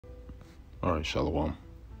All right, Shalom.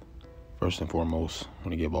 First and foremost, I want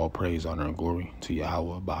to give all praise, honor, and glory to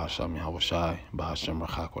Yahweh, Bahasham Yahweh Shai, Bahasham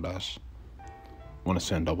Rachakodash. I want to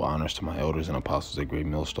send double honors to my elders and apostles at Great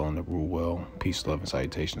Millstone that rule well. Peace, love, and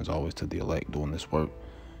salutation as always to the elect doing this work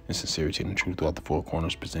in sincerity and truth throughout the four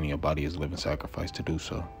corners, presenting your body as a living sacrifice to do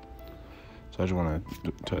so. So I just want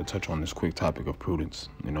to touch on this quick topic of prudence,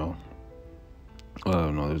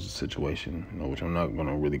 there's a situation, which I'm not going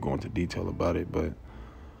to really go into detail about it, but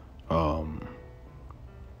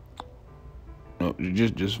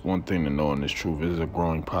just one thing to know in this truth is a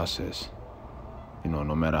growing process. No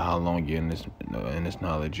matter how long you're in this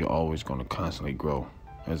knowledge, you're always going to constantly grow,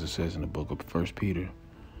 as it says in the book of 1 Peter,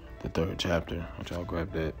 the 3rd chapter, which I'll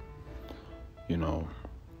grab that.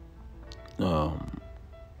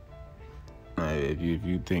 If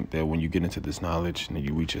you think that when you get into this knowledge and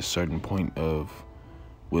you reach a certain point of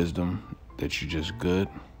wisdom that you're just good,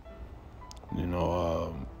 you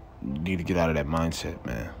need to get out of that mindset,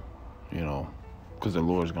 man. Because the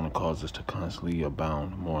Lord is going to cause us to constantly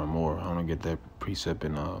abound more and more. I want to get that precept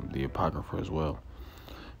in the Apocrypha as well.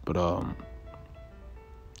 But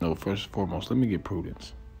first and foremost, let me get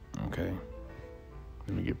prudence. Okay,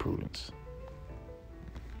 let me get prudence.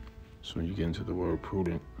 So when you get into the word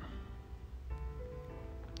prudent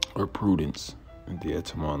or prudence in the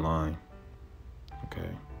Etam Online, okay,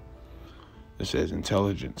 it says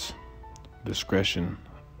intelligence, discretion,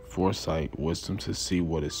 foresight, wisdom to see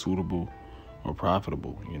what is suitable or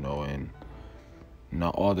profitable, and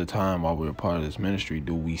not all the time while we're a part of this ministry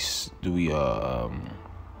do we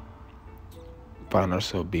find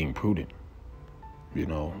ourselves being prudent.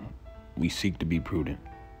 We seek to be prudent.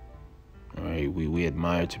 All right, we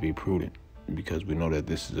admire to be prudent because we know that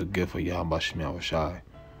this is a gift of Yahweh Shai Shai.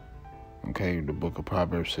 Okay, the book of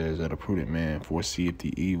Proverbs says that a prudent man foreseeth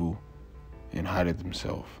the evil and hideth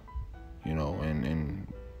himself. And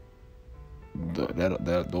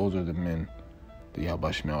those are the men that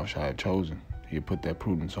Yahweh Shai had chosen. He had put that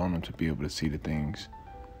prudence on them to be able to see the things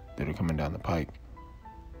that are coming down the pike.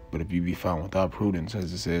 But if you be found without prudence,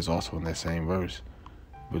 as it says also in that same verse,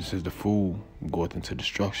 but it says the fool goeth into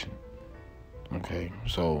destruction. Okay,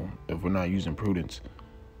 so if we're not using prudence,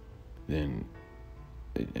 then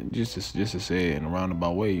just to say it in a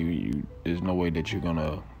roundabout way, there's no way that you're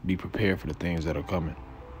gonna be prepared for the things that are coming.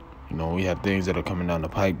 We have things that are coming down the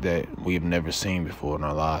pipe that we have never seen before in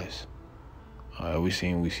our lives. We've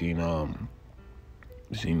seen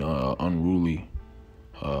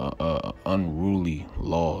unruly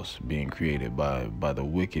laws being created by the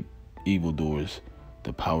wicked evildoers,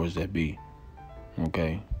 the powers that be.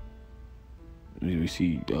 Okay, we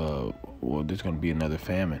see there's going to be another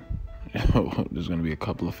famine. There's going to be a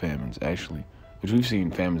couple of famines actually, which we've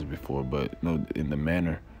seen famines before, but in the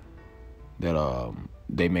manner that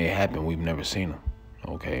they may happen, we've never seen them.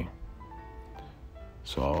 Okay,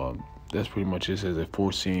 so that's pretty much it. It says a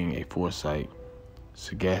foreseeing, a foresight,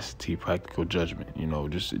 sagacity, practical judgment.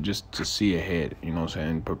 Just to see ahead.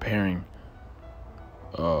 Preparing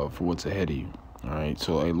for what's ahead of you. All right.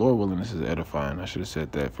 So a Lord willing, this is edifying. I should have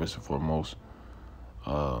said that first and foremost.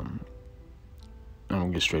 I'm gonna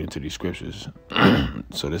get straight into these scriptures.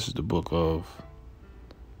 So this is the book of.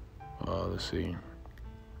 Let's see.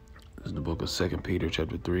 This is the book of 2 Peter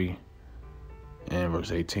chapter 3 and verse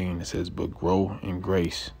 18. It says, "But grow in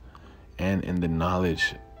grace and in the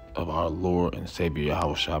knowledge of our Lord and Savior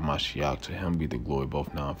Yahweh Shai Mashiach. To him be the glory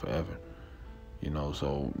both now and forever."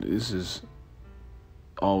 So this is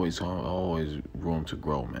always room to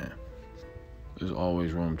grow, man. There's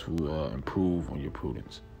always room to improve on your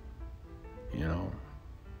prudence.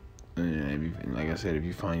 And like I said, if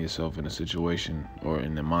you find yourself in a situation or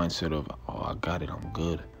in the mindset of, "Oh, I got it, I'm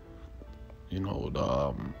good," I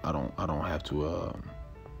don't have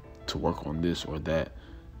to work on this or that,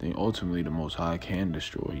 then ultimately the Most High can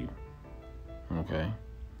destroy you. Okay?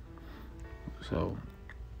 So,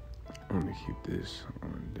 let me keep this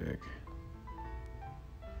on deck.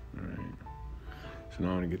 Alright. So now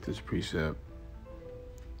I'm going to get this precept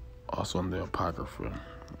also on the Apocrypha.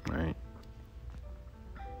 Right?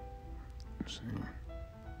 Let's see.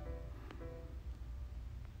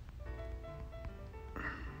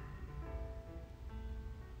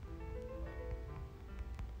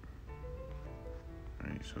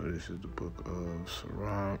 So this is the book of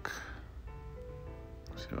Sirach.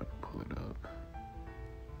 Let's see if I can pull it up.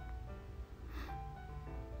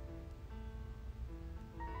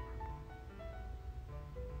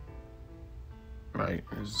 Right,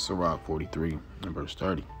 this is Sirach 43 and verse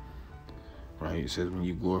 30. Right, it says, "When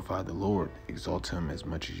you glorify the Lord, exalt him as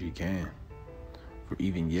much as you can. For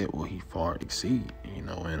even yet will he far exceed."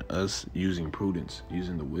 And us using prudence,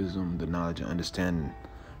 using the wisdom, the knowledge, and understanding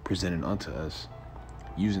presented unto us,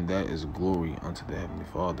 using that as glory unto the Heavenly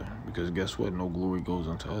Father. Because guess what? No glory goes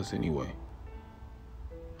unto us anyway.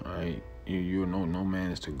 All right, you're no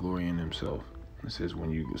man is to glory in himself. It says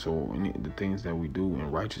the things that we do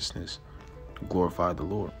in righteousness glorify the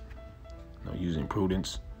Lord. Using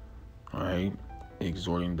prudence, all right,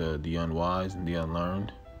 exhorting the unwise and the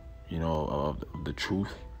unlearned, of the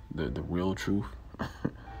truth, the real truth.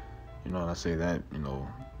 And I say that,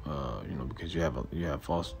 because you have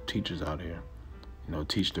false teachers out here.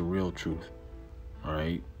 Teach the real truth. All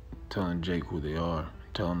right, telling Jake who they are,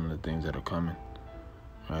 telling them the things that are coming.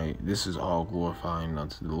 All right, this is all glorifying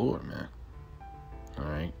unto the Lord, man. All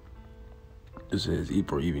right, it says,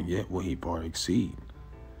 even yet will he far exceed.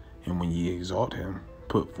 And when ye exalt him,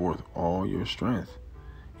 put forth all your strength,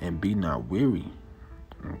 and be not weary.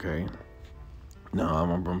 Okay. Now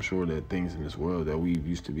I'm sure that things in this world that we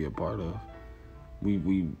used to be a part of, we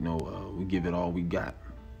give it all we got.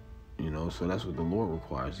 So that's what the Lord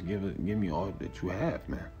requires. Give me all that you have,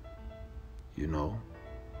 man.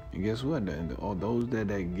 And guess what? All those that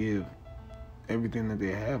give everything that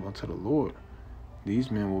they have unto the Lord,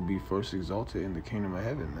 these men will be first exalted in the kingdom of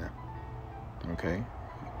heaven, man. Okay,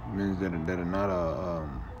 men that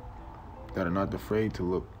are not afraid to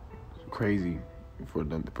look crazy for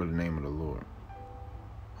the name of the Lord.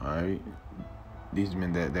 All right, these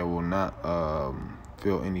men that will not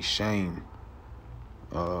feel any shame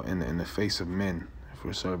in the face of men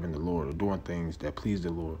for serving the Lord or doing things that please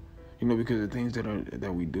the Lord. Because the things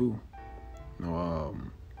that we do,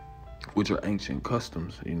 which are ancient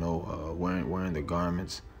customs, wearing the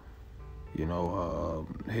garments,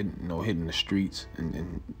 hitting the streets,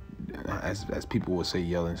 and as people would say,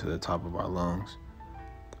 yelling to the top of our lungs.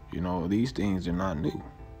 These things are not new,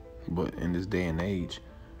 but in this day and age,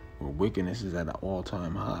 where wickedness is at an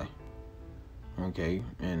all-time high, okay,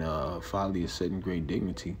 and folly is set in great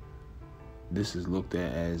dignity, this is looked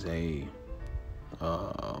at as a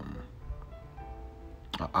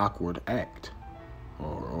awkward act,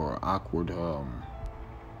 or awkward.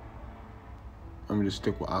 Let me just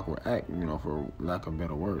stick with awkward act, for lack of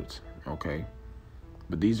better words. Okay,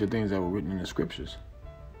 but these are things that were written in the scriptures.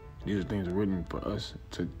 These are things written for us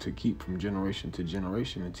to keep from generation to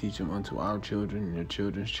generation and teach them unto our children and their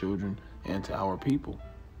children's children and to our people.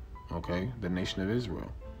 Okay, the nation of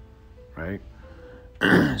Israel. Right.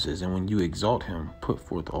 It says, and when you exalt him, put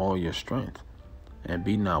forth all your strength, and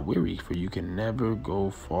be not weary, for you can never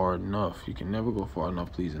go far enough. You can never go far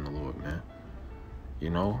enough pleasing the Lord, man.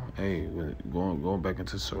 Hey, going back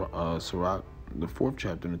into Sirach, the 4th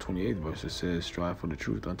chapter, in the 28th verse, it says, strive for the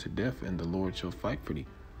truth unto death, and the Lord shall fight for thee.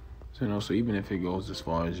 So, even if it goes as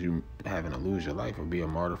far as you having to lose your life or be a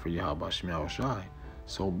martyr for Yahweh Shema Shai,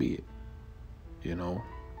 so be it.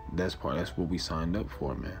 That's what we signed up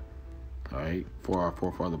for, man. All right, for our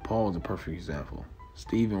forefather Paul is a perfect example.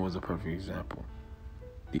 Stephen was a perfect example.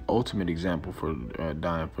 The ultimate example for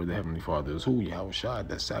dying for the Heavenly Father is who? Yahweh Shai,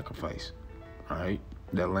 that sacrifice. All right,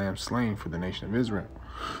 that lamb slain for the nation of Israel.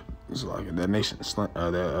 It's like that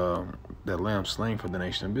lamb slain for the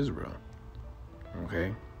nation of Israel.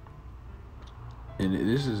 Okay, and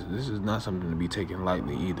this is not something to be taken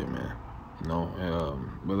lightly either, man.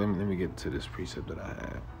 But let me get to this precept that I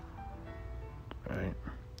have. All right.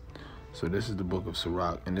 So this is the book of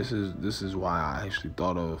Sirach, and this is why I actually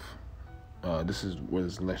thought of this is where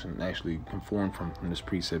this lesson actually conformed from this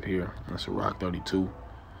precept here. In Sirach 32.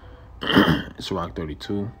 Sirach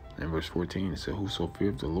 32 and verse 14, it said, whoso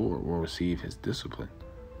feareth the Lord will receive his discipline,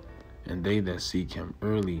 and they that seek him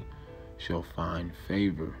early shall find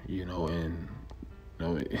favor. And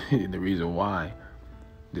the reason why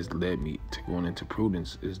this led me to going into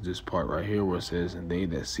prudence is this part right here where it says, and they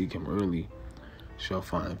that seek him early shall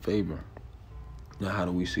find favor. Now, how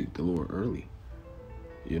do we seek the Lord early?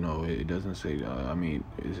 It doesn't say,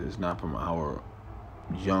 it's not from our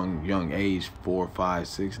young age, 4, 5,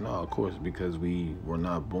 6. No, of course, because we were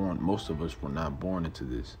not born. Most of us were not born into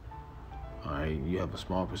this. All right, you have a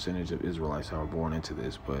small percentage of Israelites that were born into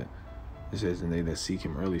this, but it says, and they that seek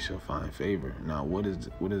him early shall find favor. Now, what does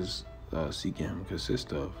seeking him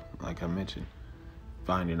consist of? Like I mentioned,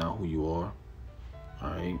 finding out who you are. All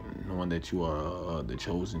right, knowing that you are the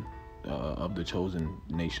chosen of the chosen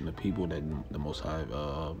nation of people that the Most High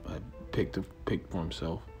picked for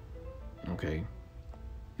Himself. Okay,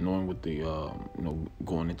 knowing what the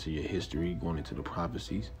going into your history, going into the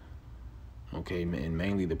prophecies. Okay, and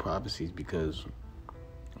mainly the prophecies, because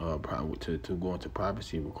to go into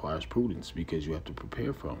prophecy requires prudence, because you have to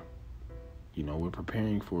prepare for them. We're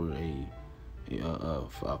preparing for a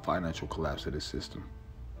financial collapse of the system.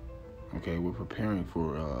 Okay, we're preparing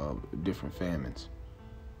for different famines,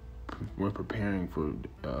 we're preparing for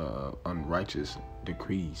unrighteous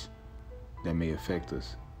decrees that may affect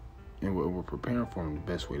us, and we're preparing for them the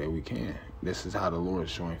best way that we can. This is how the Lord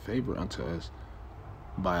is showing favor unto us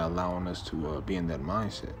by allowing us to be in that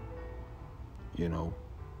mindset. You know,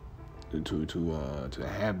 to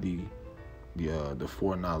have the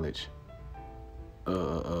foreknowledge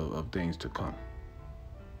of things to come,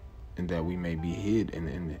 and that we may be hid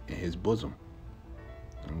in His bosom.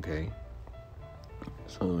 Okay.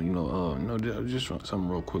 So just something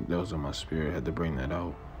real quick that was in my spirit. I had to bring that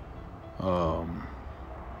out.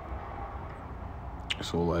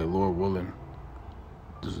 So like, Lord willing,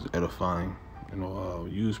 this is edifying.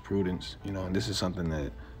 Use prudence. And this is something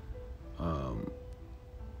that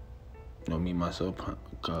me myself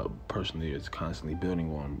personally is constantly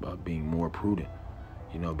building on, being more prudent.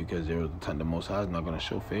 Because there was a time the Most High is not going to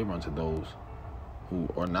show favor unto those who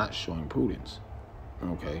are not showing prudence.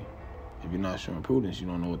 Okay. If you're not showing prudence, you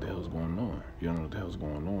don't know what the hell's going on. You don't know what the hell's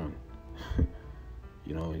going on.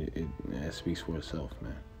 It speaks for itself,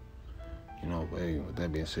 man. Hey, with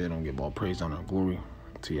that being said, don't give all praise, honor, and glory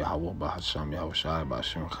to Yahweh, Bahasham, Yahweh Shai,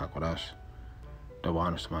 Bahasham, Kakwadash. Double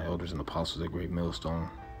honors to my elders and apostles at Great Millstone.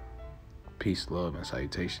 Peace, love, and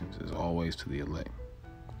salutations as always to the elect.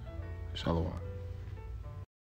 Shalom.